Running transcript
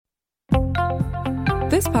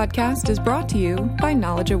This podcast is brought to you by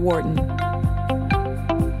Knowledge at Wharton.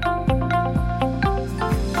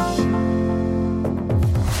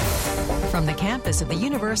 From the campus of the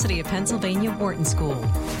University of Pennsylvania Wharton School,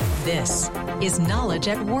 this is Knowledge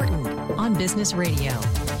at Wharton on Business Radio.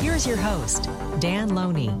 Here's your host, Dan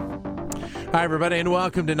Loney. Hi, everybody, and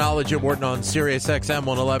welcome to Knowledge at Wharton on Sirius XM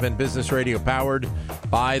 111 Business Radio, powered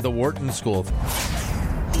by the Wharton School.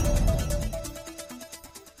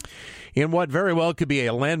 In what very well could be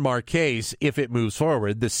a landmark case if it moves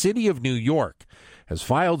forward, the city of New York has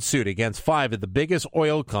filed suit against 5 of the biggest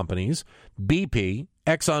oil companies, BP,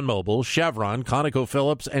 ExxonMobil, Chevron,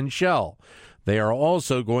 ConocoPhillips, and Shell. They are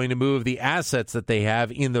also going to move the assets that they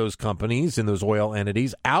have in those companies, in those oil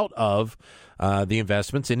entities, out of the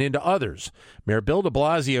investments and into others. Mayor Bill de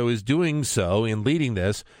Blasio is doing so in leading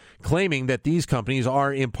this, claiming that these companies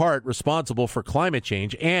are in part responsible for climate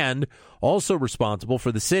change and also responsible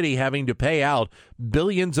for the city having to pay out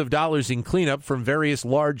billions of dollars in cleanup from various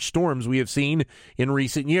large storms we have seen in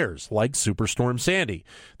recent years, like Superstorm Sandy.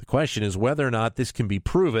 The question is whether or not this can be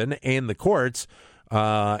proven in the courts,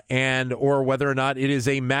 or whether or not it is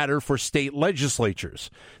a matter for state legislatures.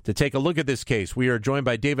 To take a look at this case, we are joined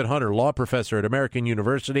by David Hunter, law professor at American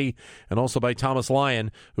University, and also by Thomas Lyon,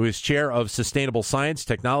 who is chair of Sustainable Science,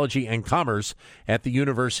 Technology, and Commerce at the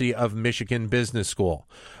University of Michigan Business School.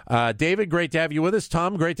 David, great to have you with us.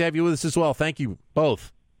 Tom, great to have you with us as well. Thank you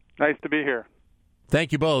both. Nice to be here.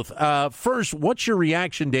 Thank you both. First, what's your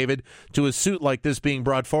reaction, David, to a suit like this being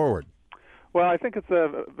brought forward? Well, I think it's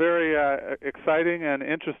a very exciting and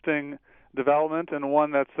interesting development, and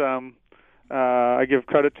one that's I give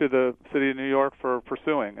credit to the city of New York for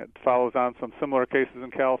pursuing. It follows on some similar cases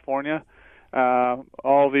in California.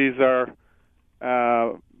 All these are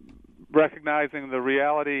recognizing the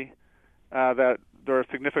reality that there are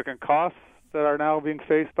significant costs that are now being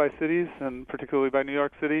faced by cities, and particularly by New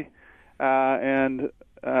York City, and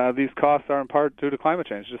these costs are in part due to climate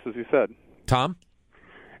change, just as you said. Tom?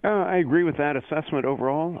 I agree with that assessment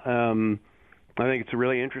overall. I think it's a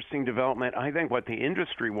really interesting development. I think what the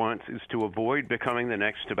industry wants is to avoid becoming the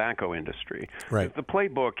next tobacco industry. Right. The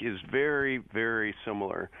playbook is very, very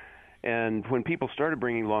similar. And when people started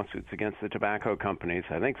bringing lawsuits against the tobacco companies,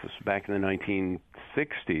 I think this was back in the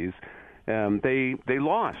 1960s, they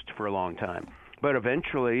lost for a long time. But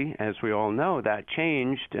eventually, as we all know, that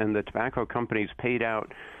changed, and the tobacco companies paid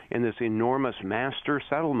out in this enormous master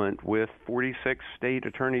settlement with 46 state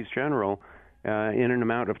attorneys general in an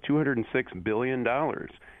amount of $206 billion.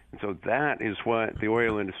 And so that is what the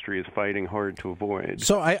oil industry is fighting hard to avoid.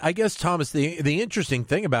 So I guess, Thomas, the interesting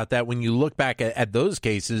thing about that when you look back at those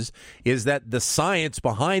cases is that the science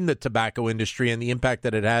behind the tobacco industry and the impact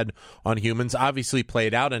that it had on humans obviously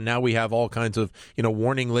played out, and now we have all kinds of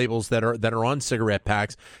warning labels that are on cigarette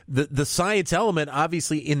packs. The science element,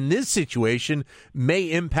 obviously, in this situation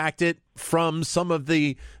may impact it from some of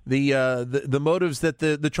the motives that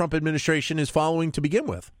the Trump administration is following to begin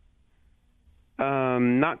with.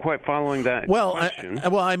 Not quite following that question.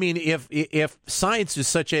 I mean, if science is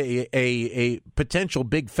such a potential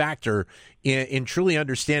big factor in truly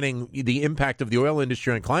understanding the impact of the oil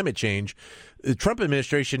industry on climate change, the Trump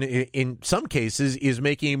administration, in some cases, is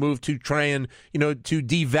making a move to try and to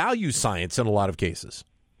devalue science in a lot of cases.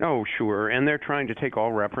 Oh, sure, and they're trying to take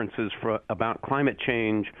all references about climate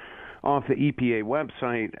change off the EPA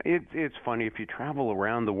website. It's funny, if you travel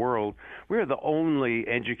around the world, we're the only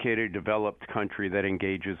educated, developed country that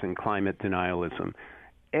engages in climate denialism.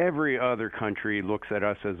 Every other country looks at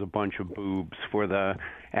us as a bunch of boobs for the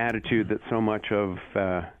attitude that so much of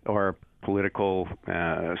our political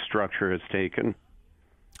structure has taken.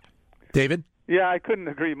 David? Yeah, I couldn't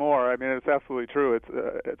agree more. I mean, it's absolutely true.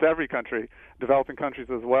 It's every country, developing countries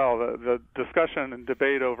as well. The discussion and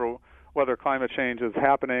debate over whether climate change is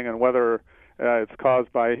happening and whether it's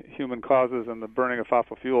caused by human causes and the burning of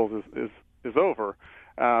fossil fuels is over.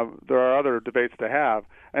 There are other debates to have.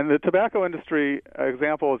 And the tobacco industry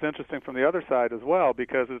example is interesting from the other side as well,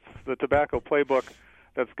 because it's the tobacco playbook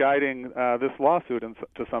that's guiding this lawsuit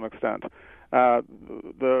to some extent.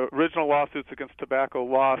 The original lawsuits against tobacco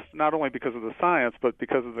lost not only because of the science, but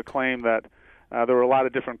because of the claim that there were a lot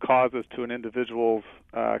of different causes to an individual's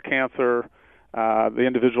cancer. The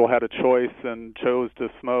individual had a choice and chose to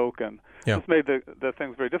smoke, and this made the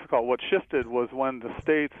things very difficult. What shifted was when the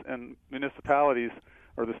states and municipalities,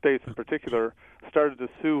 or the states in particular, started to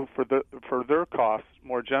sue for their costs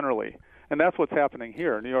more generally. And that's what's happening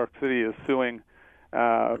here. New York City is suing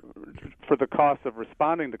for the cost of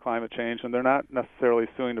responding to climate change, and they're not necessarily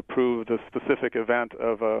suing to prove the specific event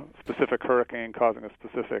of a specific hurricane causing a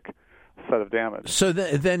specific set of damage. So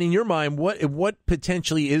then, in your mind, what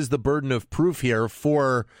potentially is the burden of proof here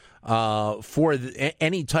for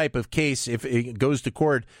any type of case if it goes to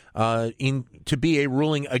court to be a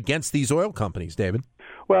ruling against these oil companies, David?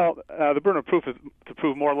 Well, the burden of proof is to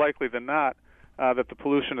prove more likely than not that the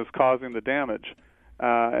pollution is causing the damage.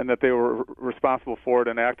 And that they were responsible for it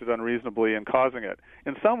and acted unreasonably in causing it.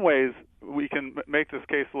 In some ways, we can make this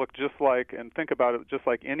case look just like, and think about it just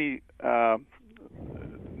like any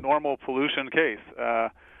normal pollution case.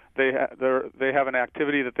 They have an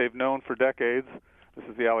activity that they've known for decades. This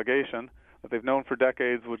is the allegation that they've known for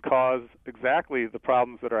decades would cause exactly the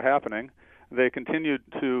problems that are happening. They continued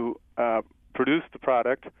to produce the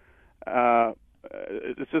product.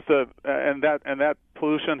 It's just and that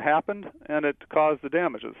pollution happened and it caused the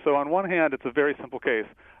damages. So on one hand, it's a very simple case.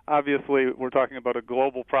 Obviously, we're talking about a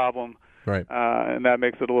global problem, right? And that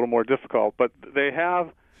makes it a little more difficult. But they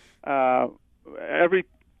have every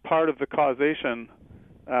part of the causation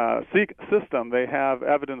system they have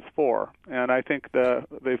evidence for, and I think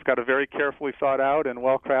they've got a very carefully thought out and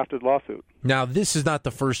well-crafted lawsuit. Now, this is not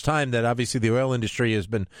the first time that obviously the oil industry has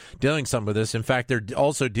been dealing some with this. In fact, they're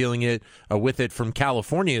also dealing with it from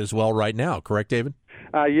California as well right now, correct, David?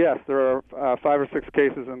 Yes, there are 5 or 6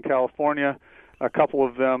 cases in California. A couple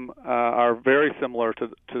of them are very similar to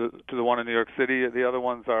the one in New York City. The other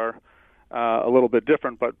ones are a little bit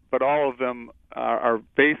different, but all of them are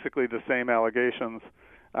basically the same allegations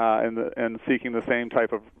and seeking the same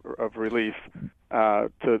type of relief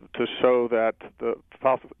to show that the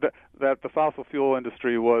fossil fuel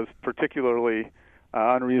industry was particularly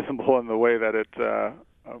unreasonable in the way that it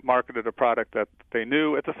marketed a product that they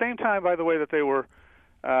knew. At the same time, by the way, that they were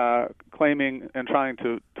claiming and trying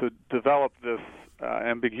to develop this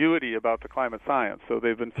ambiguity about the climate science. So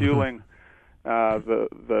they've been fueling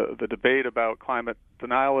the debate about climate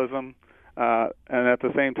denialism, and at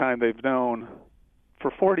the same time they've known for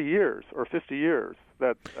 40 years or 50 years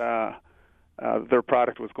that their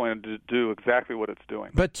product was going to do exactly what it's doing.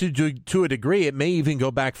 But to a degree, it may even go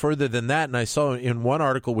back further than that. And I saw in one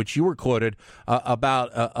article, which you were quoted, about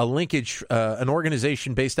a linkage, an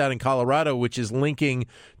organization based out in Colorado, which is linking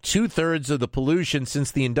 2/3 of the pollution since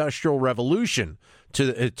the Industrial Revolution to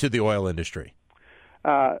the oil industry.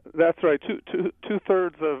 That's right.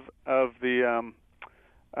 Two-thirds of the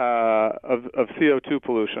of CO2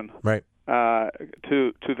 pollution, right,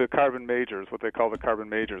 to the carbon majors, what they call the carbon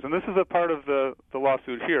majors. And this is a part of the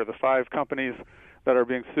lawsuit here. The 5 companies that are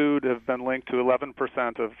being sued have been linked to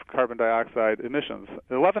 11% of carbon dioxide emissions.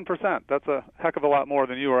 11%, that's a heck of a lot more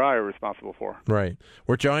than you or I are responsible for. Right.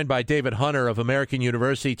 We're joined by David Hunter of American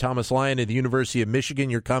University, Thomas Lyon at the University of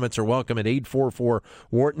Michigan. Your comments are welcome at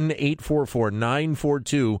 844-WHARTON,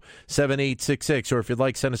 844-942-7866. Or if you'd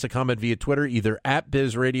like, send us a comment via Twitter, either at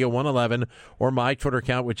BizRadio111 or my Twitter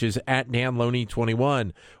account, which is at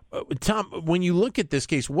NanLoney21. Tom, when you look at this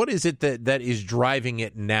case, what is it that is driving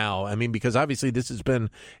it now? I mean, because obviously this has been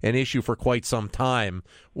an issue for quite some time.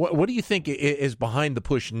 What do you think is behind the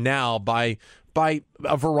push now by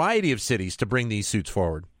a variety of cities to bring these suits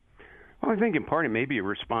forward? Well, I think in part it may be a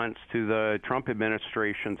response to the Trump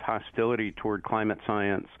administration's hostility toward climate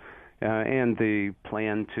science and the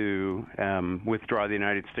plan to withdraw the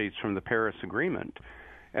United States from the Paris Agreement.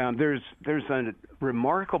 There's a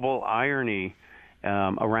remarkable irony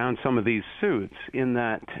around some of these suits in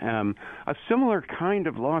that a similar kind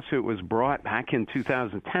of lawsuit was brought back in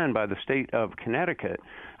 2010 by the state of Connecticut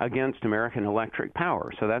against American Electric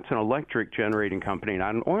Power. So that's an electric generating company,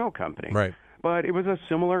 not an oil company. Right. But it was a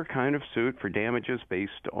similar kind of suit for damages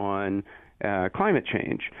based on climate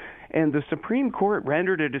change. And the Supreme Court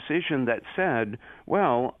rendered a decision that said,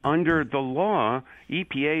 well, under the law,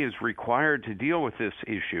 EPA is required to deal with this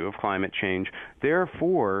issue of climate change.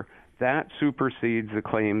 Therefore, that supersedes the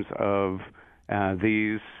claims of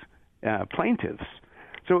these plaintiffs.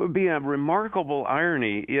 So it would be a remarkable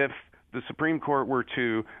irony if the Supreme Court were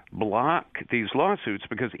to block these lawsuits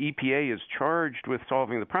because EPA is charged with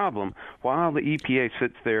solving the problem while the EPA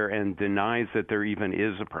sits there and denies that there even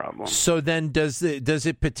is a problem. So then does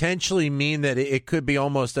it potentially mean that it could be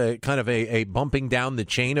almost a kind of a bumping down the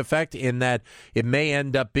chain effect in that it may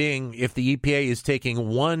end up being, if the EPA is taking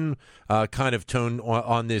one kind of tone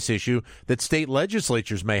on this issue, that state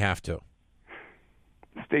legislatures may have to?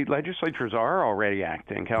 State legislatures are already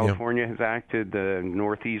acting. California has acted. The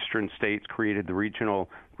northeastern states created the Regional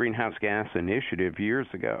Greenhouse Gas Initiative years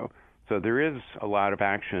ago. So there is a lot of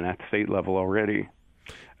action at the state level already.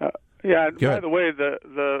 Yeah, and by the way,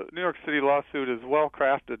 the New York City lawsuit is well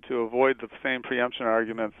crafted to avoid the same preemption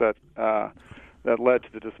arguments that led to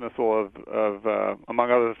the dismissal of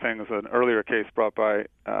among other things, an earlier case brought by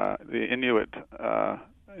the Inuit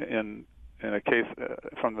in a case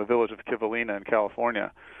from the village of Kivalina in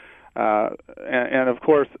California. And of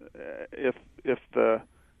course, if the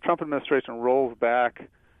Trump administration rolls back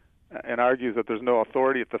and argues that there's no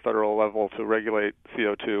authority at the federal level to regulate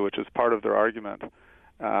CO2, which is part of their argument,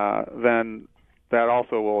 then that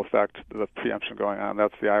also will affect the preemption going on.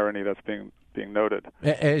 That's the irony that's being noted.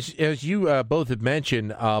 As you both have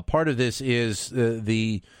mentioned, part of this is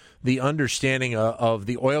the understanding of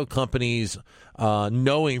the oil companies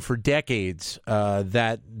knowing for decades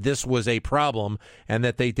that this was a problem and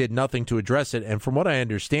that they did nothing to address it. And from what I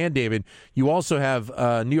understand, David, you also have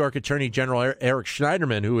New York Attorney General Eric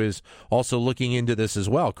Schneiderman, who is also looking into this as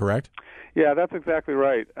well, correct? Yeah, that's exactly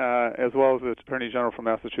right, as well as the Attorney General from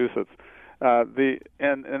Massachusetts. And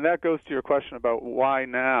that goes to your question about why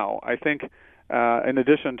now. I think in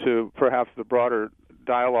addition to perhaps the broader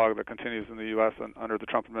dialogue that continues in the U.S. under the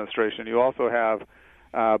Trump administration, you also have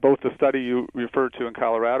both the study you referred to in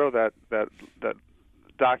Colorado that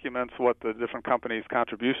documents what the different companies'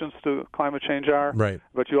 contributions to climate change are. Right.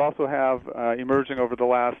 But you also have emerging over the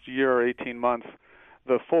last year or 18 months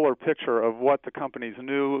the fuller picture of what the companies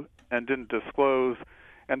knew and didn't disclose,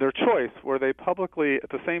 and their choice, where they publicly, at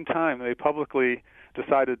the same time, they publicly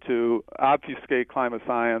decided to obfuscate climate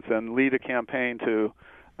science and lead a campaign to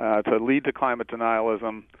lead to climate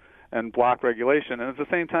denialism and block regulation. And at the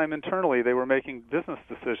same time, internally, they were making business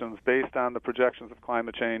decisions based on the projections of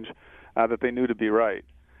climate change that they knew to be right.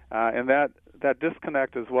 And that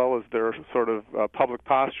disconnect, as well as their sort of public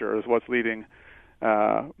posture, is what's leading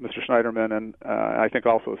Mr. Schneiderman, and I think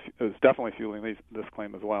also is definitely fueling this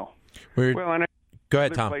claim as well. Well, and go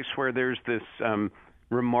ahead, Tom. Place where there's this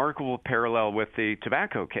remarkable parallel with the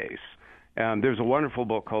tobacco case. There's a wonderful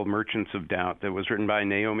book called Merchants of Doubt that was written by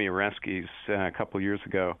Naomi Oreskes a couple of years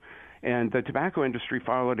ago. And the tobacco industry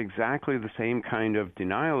followed exactly the same kind of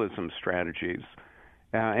denialism strategies.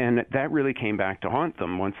 And that really came back to haunt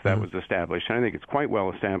them once that was established. And I think it's quite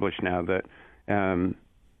well established now that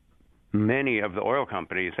many of the oil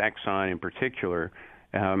companies, Exxon in particular,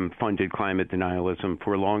 funded climate denialism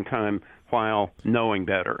for a long time while knowing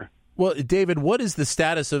better. Well, David, what is the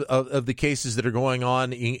status of the cases that are going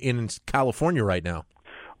on in California right now?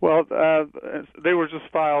 Well, they were just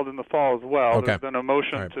filed in the fall as well. Okay. There's been a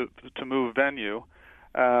motion to move venue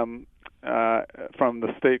from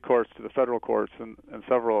the state courts to the federal courts, and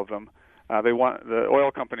several of them. The oil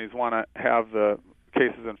companies want to have the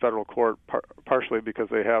cases in federal court, partially because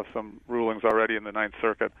they have some rulings already in the Ninth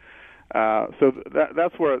Circuit. So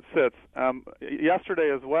that's where it sits. Yesterday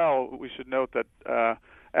as well, we should note that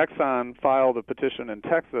Exxon filed a petition in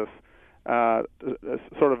Texas,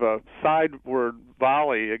 sort of a sideward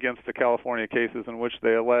volley against the California cases in which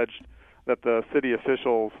they alleged that the city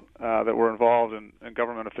officials that were involved and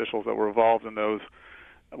government officials that were involved in those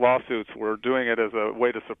lawsuits were doing it as a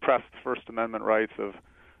way to suppress the First Amendment rights of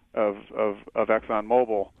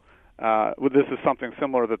ExxonMobil. This is something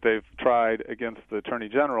similar that they've tried against the attorney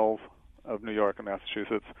generals of New York and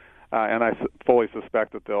Massachusetts, and I fully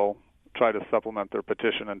suspect that they'll try to supplement their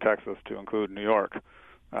petition in Texas to include New York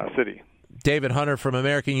City. David Hunter from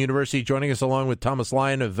American University joining us along with Thomas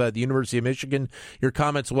Lyon of the University of Michigan. Your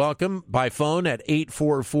comments welcome by phone at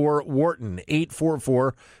 844-WHARTON,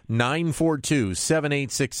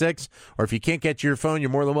 844-942-7866. Or if you can't get to your phone, you're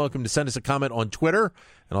more than welcome to send us a comment on Twitter,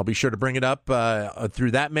 and I'll be sure to bring it up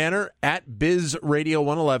through that manner, at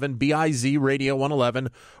BizRadio111, B-I-Z Radio111,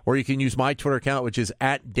 or you can use my Twitter account, which is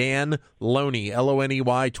at Dan Loney,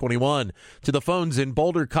 Loney 21. To the phones in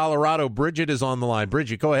Boulder, Colorado, Bridget is on the line.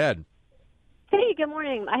 Bridget, go ahead. Hey, good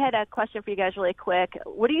morning. I had a question for you guys really quick.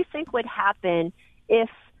 What do you think would happen if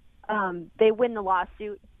they win the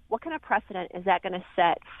lawsuit? What kind of precedent is that going to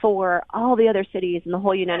set for all the other cities in the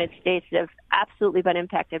whole United States that have absolutely been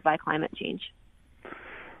impacted by climate change?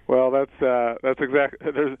 Well, that's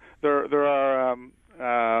exactly. There are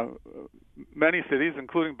many cities,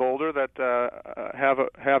 including Boulder, that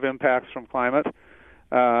have impacts from climate,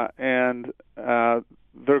 and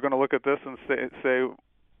they're going to look at this and say,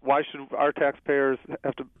 why should our taxpayers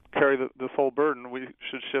have to carry this whole burden? We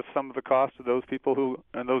should shift some of the cost to those people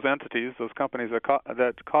and those entities, those companies that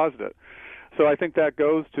caused it. So I think that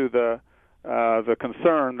goes to the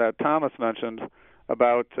concern that Thomas mentioned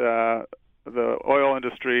about the oil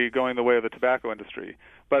industry going the way of the tobacco industry.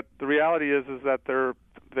 But the reality is that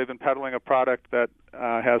they've been peddling a product that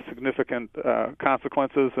has significant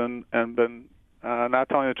consequences and been not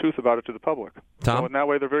telling the truth about it to the public. Tom? So in that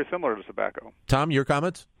way, they're very similar to tobacco. Tom, your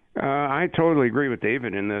comments? I totally agree with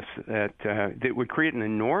David in this, that it would create an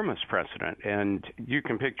enormous precedent. And you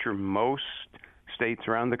can picture most states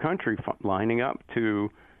around the country lining up to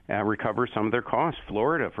recover some of their costs.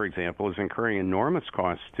 Florida, for example, is incurring enormous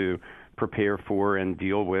costs to prepare for and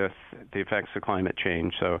deal with the effects of climate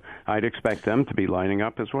change. So I'd expect them to be lining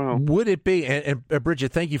up as well. Would it be, and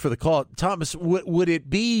Bridget, thank you for the call. Thomas, would it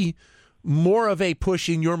be more of a push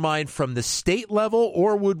in your mind from the state level,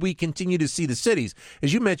 or would we continue to see the cities?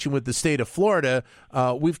 As you mentioned with the state of Florida,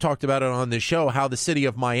 we've talked about it on this show, how the city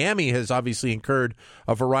of Miami has obviously incurred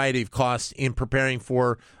a variety of costs in preparing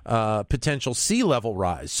for potential sea level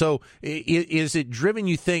rise. So is it driven,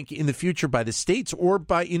 you think, in the future by the states or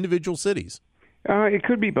by individual cities? It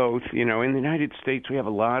could be both. In the United States, we have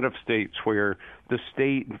a lot of states where the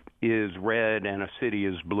state is red and a city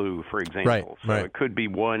is blue, for example. Right. It could be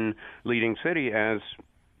one leading city, as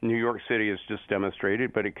New York City has just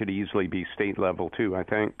demonstrated, but it could easily be state level too, I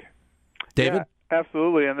think. David? Yeah,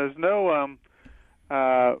 absolutely. And there's no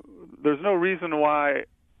reason why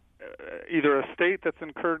either a state that's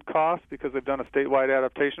incurred costs because they've done a statewide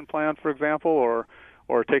adaptation plan, for example, or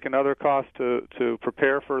taken other costs to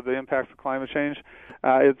prepare for the impacts of climate change,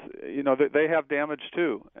 they have damage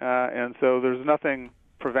too, and so there's nothing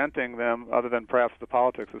preventing them other than perhaps the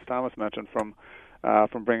politics, as Thomas mentioned, from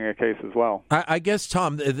bringing a case as well. I guess,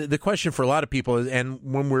 Tom, the question for a lot of people, and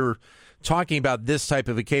when we're talking about this type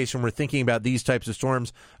of a case, when we're thinking about these types of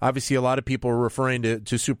storms, obviously a lot of people are referring to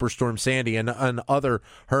Superstorm Sandy and other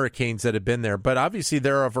hurricanes that have been there. But obviously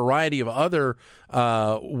there are a variety of other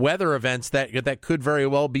weather events that could very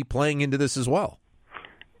well be playing into this as well.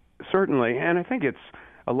 Certainly, and I think it's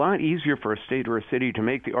a lot easier for a state or a city to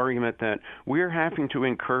make the argument that we're having to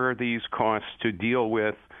incur these costs to deal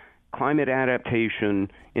with climate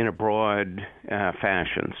adaptation in a broad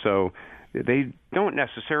fashion. So they don't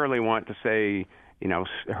necessarily want to say,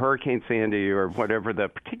 Hurricane Sandy or whatever the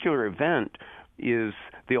particular event is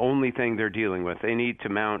the only thing they're dealing with. They need to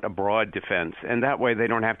mount a broad defense, and that way they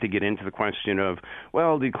don't have to get into the question of,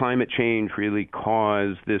 well, did climate change really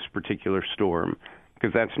cause this particular storm?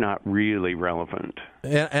 Because that's not really relevant.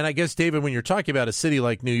 And I guess, David, when you're talking about a city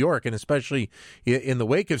like New York, and especially in the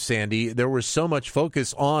wake of Sandy, there was so much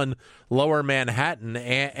focus on lower Manhattan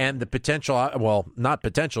and the potential, well, not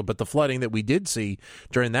potential, but the flooding that we did see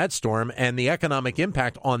during that storm and the economic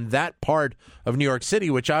impact on that part of New York City,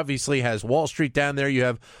 which obviously has Wall Street down there. You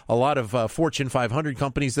have a lot of Fortune 500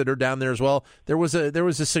 companies that are down there as well. There was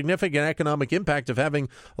a significant economic impact of having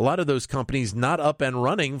a lot of those companies not up and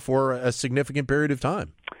running for a significant period of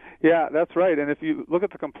time. Yeah, that's right. And if you look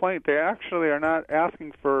at the complaint, they actually are not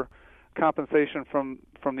asking for compensation from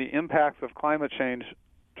the impacts of climate change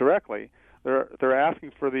directly. They're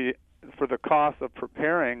asking for the cost of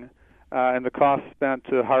preparing and the cost spent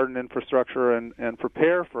to harden infrastructure and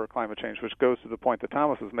prepare for climate change, which goes to the point that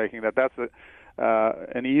Thomas was making, that's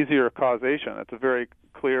an easier causation. It's a very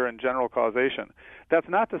clear and general causation. That's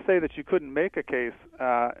not to say that you couldn't make a case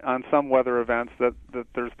on some weather events that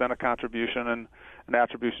there's been a contribution and an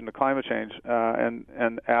attribution to climate change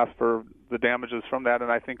and ask for the damages from that.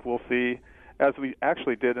 And I think we'll see, as we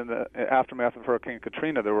actually did in the aftermath of Hurricane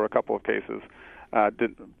Katrina, there were a couple of cases,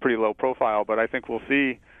 did pretty low profile, but I think we'll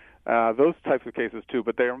see those types of cases too.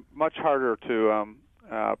 But they're much harder to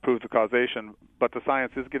prove the causation. But the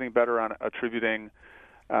science is getting better on attributing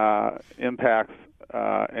impacts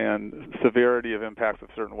and severity of impacts of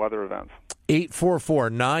certain weather events.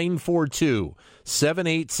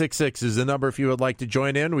 844-942-7866 is the number if you would like to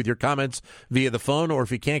join in with your comments via the phone, or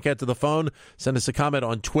if you can't get to the phone, send us a comment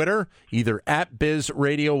on Twitter, either at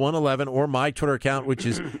BizRadio111 or my Twitter account, which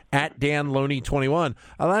is at DanLoney21.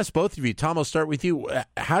 I'll ask both of you. Tom, I'll start with you.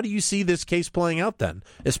 How do you see this case playing out then,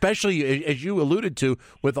 especially as you alluded to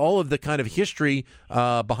with all of the kind of history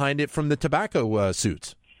behind it from the tobacco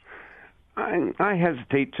suits? I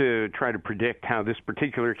hesitate to try to predict how this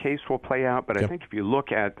particular case will play out, but I think if you look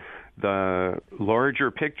at the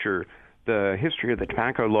larger picture, the history of the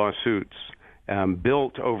tobacco lawsuits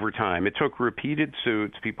built over time. It took repeated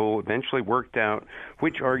suits. People eventually worked out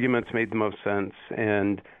which arguments made the most sense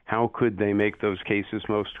and how could they make those cases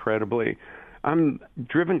most credibly. I'm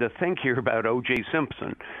driven to think here about O.J.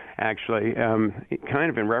 Simpson, actually,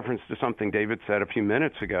 kind of in reference to something David said a few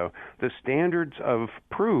minutes ago. The standards of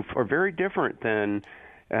proof are very different than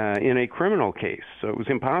in a criminal case. So it was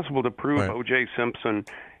impossible to prove O.J. Simpson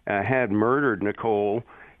had murdered Nicole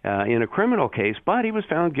in a criminal case, but he was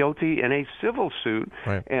found guilty in a civil suit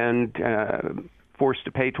and forced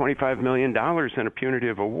to pay $25 million in a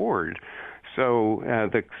punitive award. So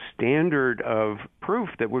the standard of proof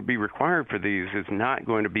that would be required for these is not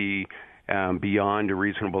going to be beyond a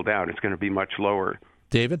reasonable doubt. It's going to be much lower.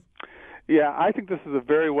 David? Yeah, I think this is a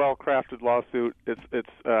very well-crafted lawsuit. It's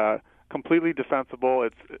completely defensible.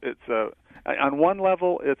 It's on one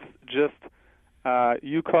level, it's just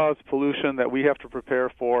you cause pollution that we have to prepare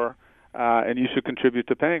for, and you should contribute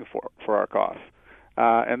to paying for our costs.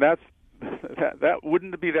 And that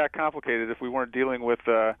wouldn't be that complicated if we weren't dealing with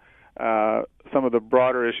some of the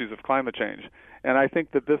broader issues of climate change. And I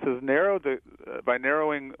think that this is narrowed by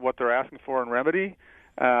narrowing what they're asking for in remedy,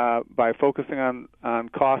 by focusing on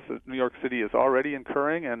costs that New York City is already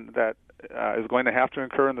incurring and that is going to have to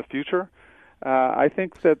incur in the future. I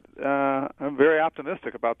think that I'm very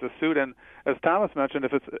optimistic about this suit. And as Thomas mentioned,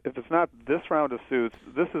 if it's not this round of suits,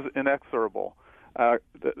 this is inexorable.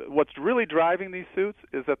 What's really driving these suits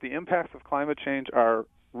is that the impacts of climate change are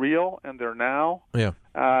real and they're now. Yeah.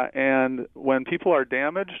 And when people are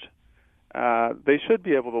damaged, they should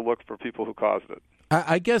be able to look for people who caused it.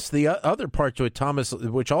 I guess the other part to it, Thomas,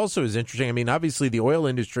 which also is interesting, I mean, obviously the oil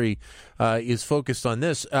industry is focused on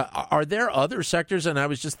this. Are there other sectors, and I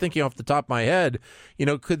was just thinking off the top of my head,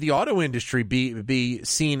 could the auto industry be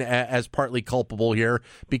seen as partly culpable here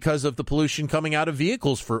because of the pollution coming out of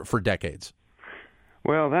vehicles for decades?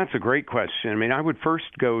 Well, that's a great question. I mean, I would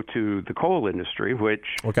first go to the coal industry, which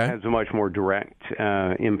has a much more direct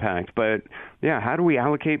impact. But, yeah, how do we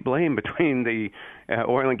allocate blame between the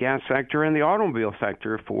oil and gas sector and the automobile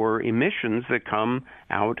sector for emissions that come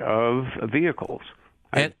out of vehicles?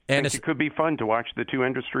 I think it could be fun to watch the two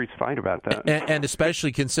industries fight about that. And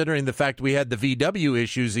especially considering the fact we had the VW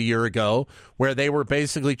issues a year ago where they were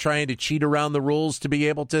basically trying to cheat around the rules to be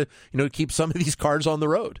able to, keep some of these cars on the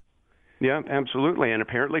road. Yeah, absolutely. And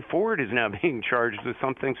apparently Ford is now being charged with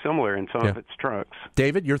something similar in some of its trucks.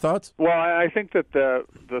 David, your thoughts? Well, I think that the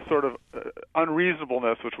sort of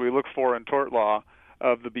unreasonableness which we look for in tort law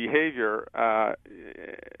of the behavior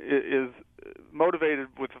is motivated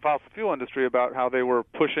with the fossil fuel industry about how they were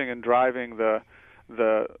pushing and driving the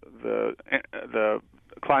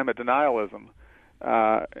climate denialism.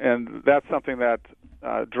 And that's something that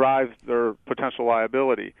drives their potential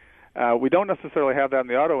liability. We don't necessarily have that in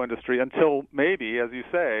the auto industry until maybe, as you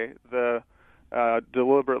say, the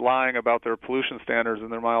deliberate lying about their pollution standards and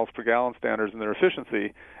their miles per gallon standards and their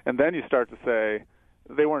efficiency. And then you start to say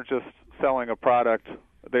they weren't just selling a product,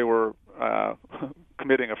 they were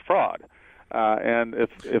committing a fraud. And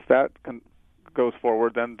if that goes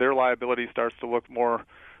forward, then their liability starts to look more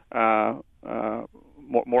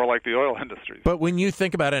like the oil industry. But when you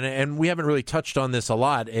think about it, and we haven't really touched on this a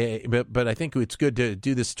lot, but I think it's good to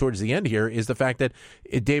do this towards the end here, is the fact that,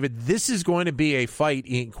 David, this is going to be a fight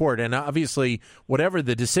in court. And obviously, whatever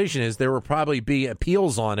the decision is, there will probably be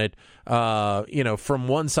appeals on it, from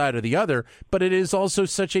one side or the other. But it is also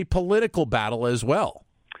such a political battle as well.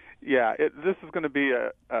 Yeah, this is going to be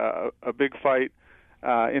a big fight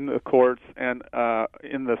in the courts and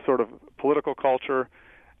in the sort of political culture.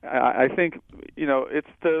 I think it's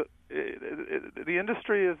the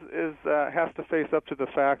industry is has to face up to the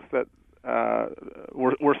facts that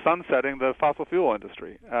we're sunsetting the fossil fuel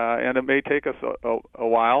industry, and it may take us a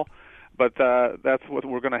while, but that's what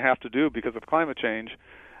we're going to have to do because of climate change,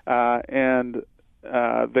 and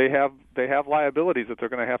they have liabilities that they're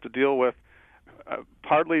going to have to deal with.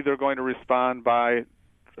 Partly, they're going to respond by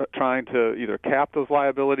trying to either cap those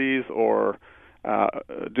liabilities or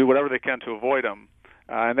do whatever they can to avoid them.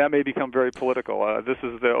 And that may become very political. This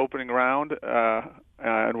is the opening round,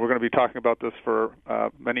 and we're going to be talking about this for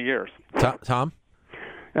many years. Tom?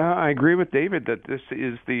 I agree with David that this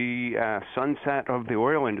is the sunset of the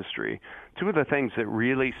oil industry. Two of the things that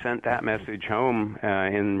really sent that message home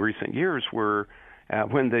in recent years were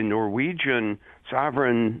when the Norwegian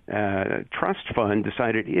Sovereign Trust Fund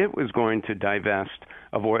decided it was going to divest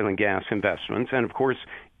of oil and gas investments. And, of course,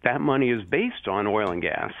 that money is based on oil and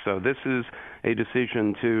gas. So this is a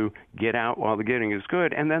decision to get out while the getting is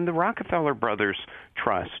good. And then the Rockefeller Brothers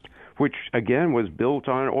Trust, which, again, was built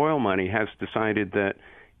on oil money, has decided that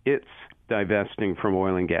it's divesting from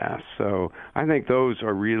oil and gas. So I think those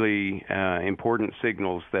are really important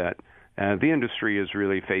signals that the industry is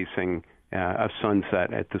really facing a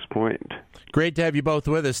sunset at this point. Great to have you both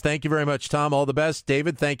with us. Thank you very much, Tom. All the best.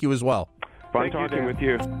 David, thank you as well. Fun talking with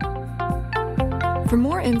you. For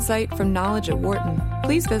more insight from Knowledge at Wharton,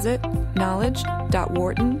 please visit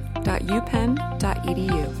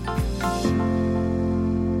knowledge.wharton.upenn.edu.